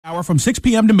Hour from 6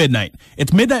 p.m. to midnight.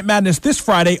 It's Midnight Madness this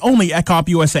Friday only at Cop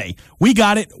USA. We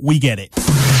got it. We get it.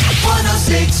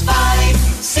 106.5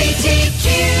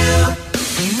 CTQ.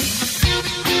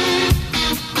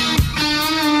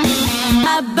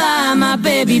 Bye-bye, my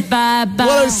baby, bye-bye.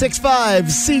 106.5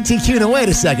 CTQ. Now, wait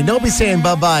a second. Don't be saying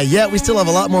bye-bye yet. We still have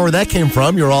a lot more where that came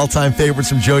from. Your all-time favorites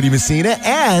from Jody Messina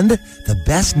and the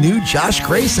best new Josh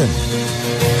Grayson.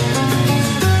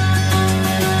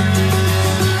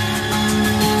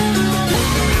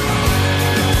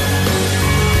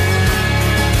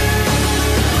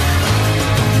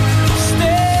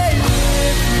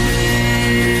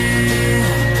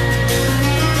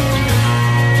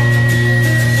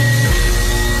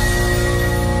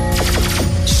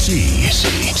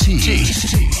 CTQ.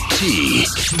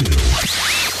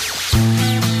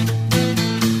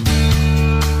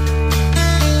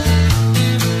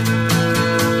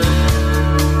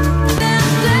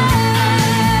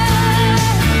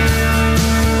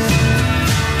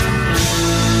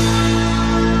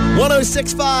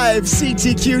 106.5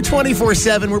 CTQ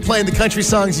 24/7. We're playing the country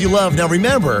songs you love. Now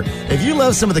remember, if you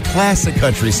love some of the classic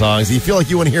country songs and you feel like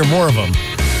you want to hear more of them,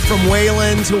 from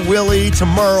Waylon to Willie to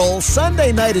Merle,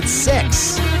 Sunday night at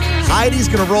 6. Heidi's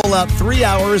going to roll out 3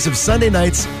 hours of Sunday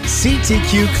night's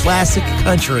CTQ Classic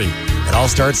Country. It all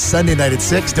starts Sunday night at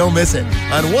 6. Don't miss it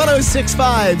on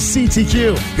 106.5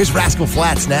 CTQ. Here's Rascal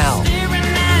Flatts now.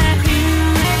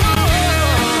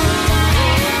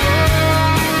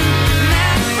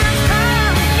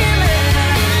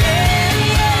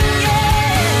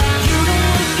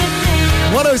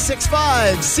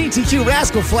 .5 CTQ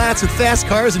Rascal Flats with fast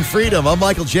cars and freedom. I'm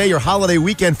Michael J. Your holiday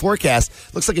weekend forecast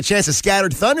looks like a chance of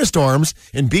scattered thunderstorms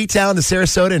in B-Town to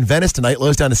Sarasota and Venice tonight.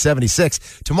 Lows down to 76.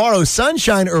 Tomorrow,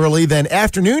 sunshine early, then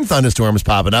afternoon thunderstorms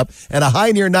popping up and a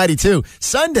high near 92.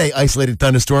 Sunday, isolated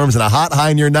thunderstorms and a hot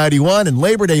high near 91. And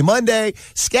Labor Day Monday,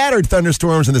 scattered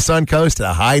thunderstorms in the Sun Coast and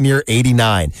a high near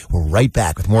 89. We're right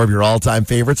back with more of your all-time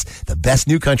favorites, the best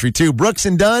new country too. Brooks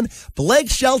and Dunn, Blake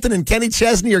Shelton, and Kenny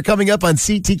Chesney are coming up on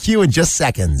CTQ in just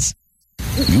seconds.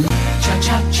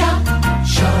 Cha-cha-cha,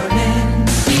 Charmin.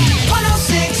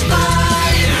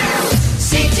 106.5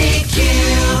 CTQ.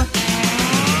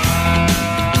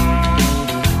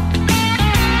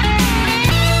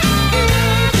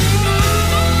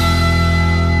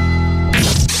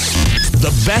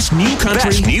 The best new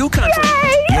country. Yay!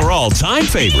 Your all-time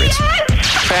favorites.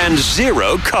 And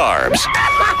zero carbs.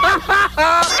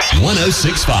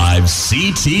 106.5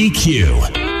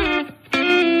 CTQ.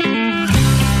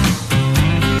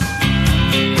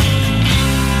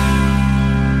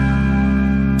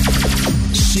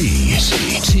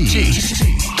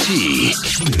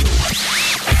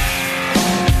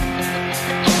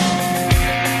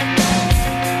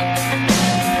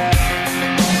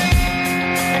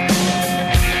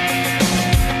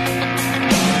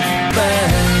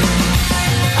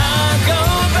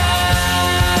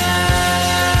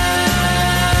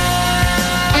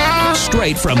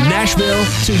 Straight from Nashville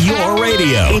to your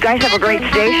radio. You guys have a great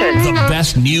station. The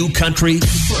best new country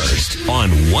first on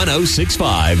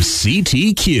 106.5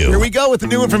 CTQ. Here we go with the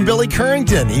new one from Billy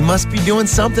Currington. He must be doing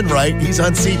something right. He's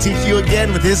on CTQ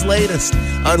again with his latest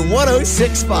on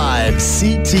 106.5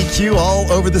 CTQ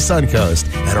all over the Sun Coast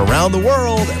and around the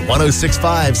world at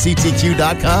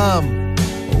 106.5ctq.com.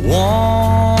 A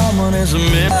woman is a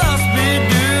man. Must be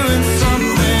doing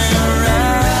something right.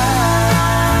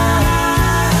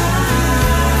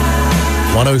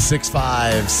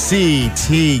 106.5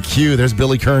 CTQ. There's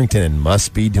Billy Currington and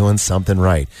must be doing something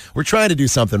right. We're trying to do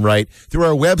something right through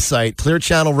our website, Clear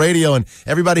Channel Radio, and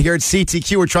everybody here at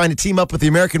CTQ. We're trying to team up with the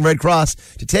American Red Cross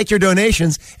to take your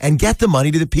donations and get the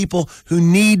money to the people who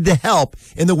need the help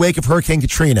in the wake of Hurricane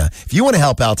Katrina. If you want to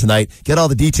help out tonight, get all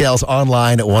the details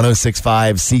online at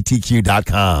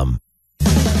 106.5ctq.com.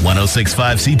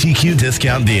 106.5 CTQ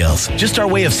discount deals. Just our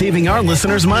way of saving our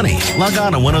listeners money. Log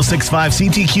on to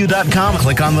 106.5ctq.com,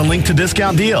 click on the link to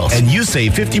discount deals, and you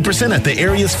save 50% at the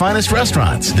area's finest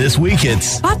restaurants. This week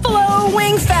it's Buffalo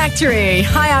Wing Factory.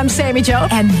 Hi, I'm Sammy Jo,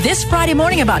 and this Friday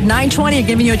morning about 9:20, I'm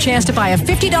giving you a chance to buy a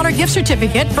 $50 gift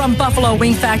certificate from Buffalo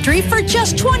Wing Factory for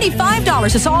just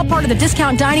 $25. It's all part of the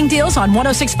discount dining deals on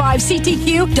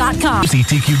 106.5ctq.com.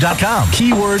 CTQ.com.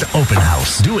 Keyword open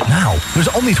house. Do it now. There's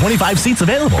only 25 seats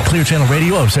available. available. Clear Channel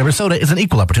Radio of Sarasota is an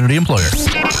equal opportunity employer.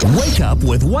 Wake up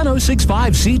with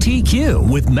 106.5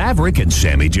 CTQ with Maverick and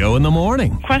Sammy Joe in the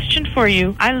morning. Question for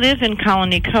you. I live in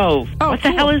Colony Cove. What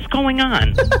the hell is going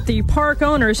on? The park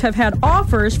owners have had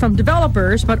offers from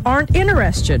developers but aren't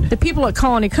interested. The people at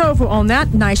Colony Cove who own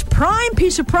that nice prime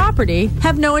piece of property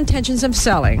have no intentions of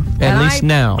selling. At least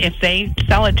now. If they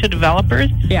sell it to developers,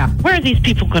 where are these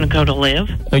people going to go to live?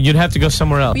 You'd have to go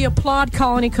somewhere else. We applaud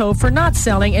Colony Cove for not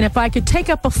selling, and if I could take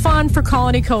up a fund for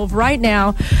Colony Cove right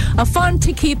now, a fund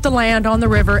to keep the land on the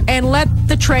river and let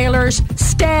the trailers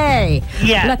stay.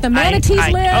 Yes, let the manatees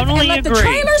I live totally and let agree. the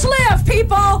trailers live,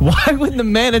 people. Why wouldn't the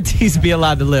manatees be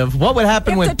allowed to live? What would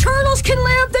happen If the turtles can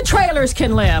live, the trailers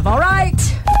can live, all right?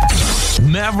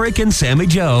 Maverick and Sammy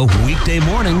Joe, weekday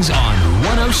mornings on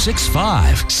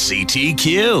 106.5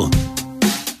 CTQ.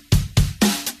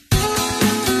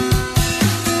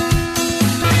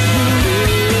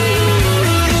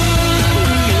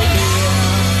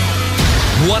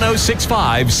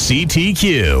 .106.5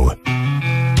 CTQ.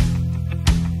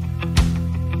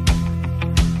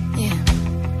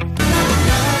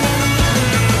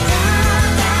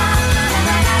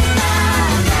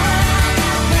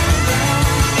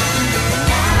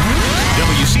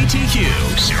 WCTQ,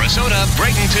 Sarasota,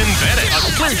 Bradenton, Venice.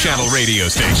 A Clear Channel radio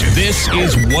station. This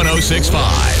is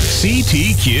 106.5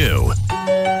 CTQ.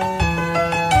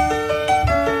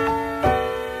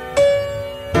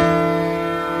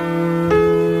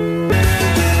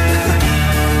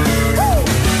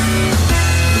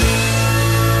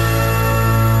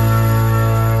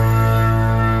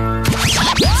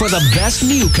 For the best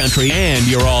new country and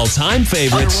your all-time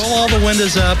favorites. Roll all the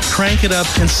windows up, crank it up,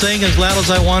 and sing as loud as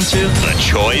I want to. The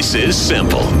choice is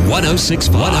simple.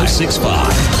 106.5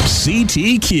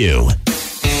 CTQ.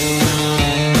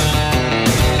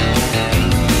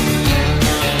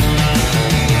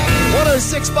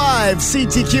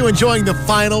 CTQ, enjoying the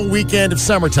final weekend of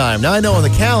summertime. Now, I know on the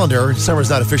calendar, summer's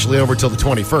not officially over till the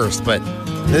 21st, but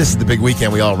this is the big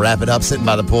weekend. We all wrap it up, sitting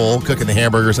by the pool, cooking the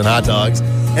hamburgers and hot dogs,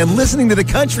 and listening to the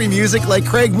country music like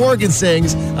Craig Morgan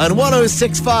sings on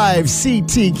 106.5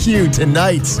 CTQ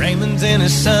tonight. Raymond's in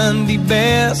his Sunday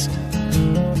best.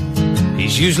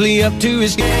 He's usually up to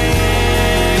his...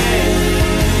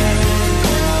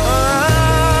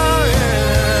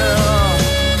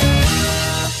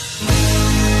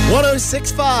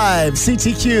 106.5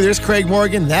 CTQ. There's Craig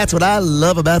Morgan. That's what I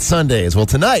love about Sundays. Well,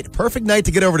 tonight, perfect night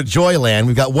to get over to Joyland.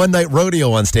 We've got One Night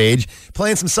Rodeo on stage,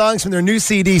 playing some songs from their new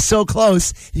CD, So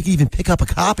Close. You can even pick up a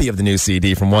copy of the new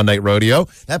CD from One Night Rodeo.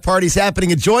 That party's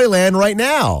happening at Joyland right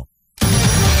now.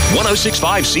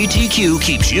 106.5 CTQ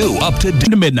keeps you up to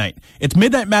midnight. It's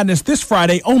Midnight Madness this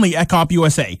Friday only at Cop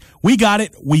USA. We got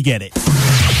it. We get it.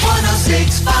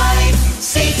 106.5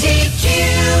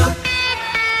 CTQ.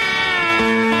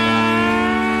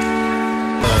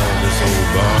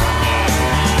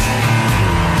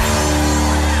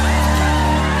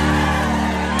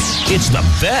 It's the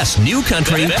best new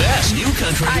country. Best new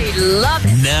country. I love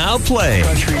it. Now play.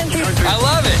 I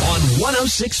love it. On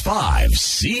 106.5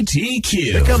 CTQ.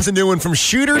 Here comes a new one from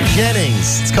Shooter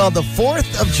Jennings. It's called The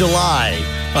 4th of July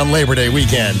on Labor Day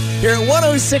weekend. Here at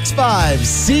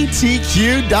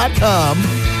 106.5CTQ.com,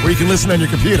 where you can listen on your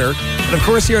computer. And, of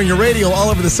course, here on your radio all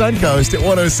over the Suncoast at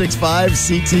 106.5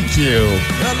 CTQ.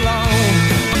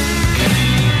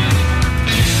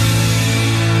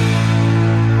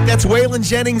 That's Waylon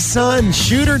Jennings' son,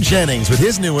 Shooter Jennings, with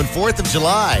his new one, 4th of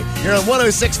July. You're on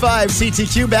 106.5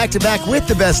 CTQ, back-to-back with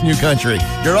the best new country.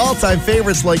 Your all-time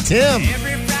favorites like Tim.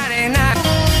 Every Friday night.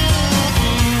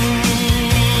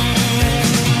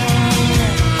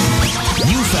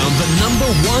 You found the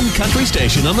 #1 country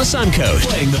station on the Suncoast,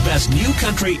 playing the best new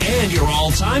country and your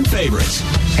all-time favorites.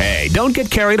 Hey, don't get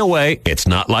carried away. It's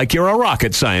not like you're a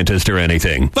rocket scientist or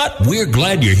anything. But we're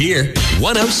glad you're here.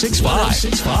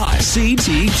 106.5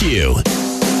 CTQ.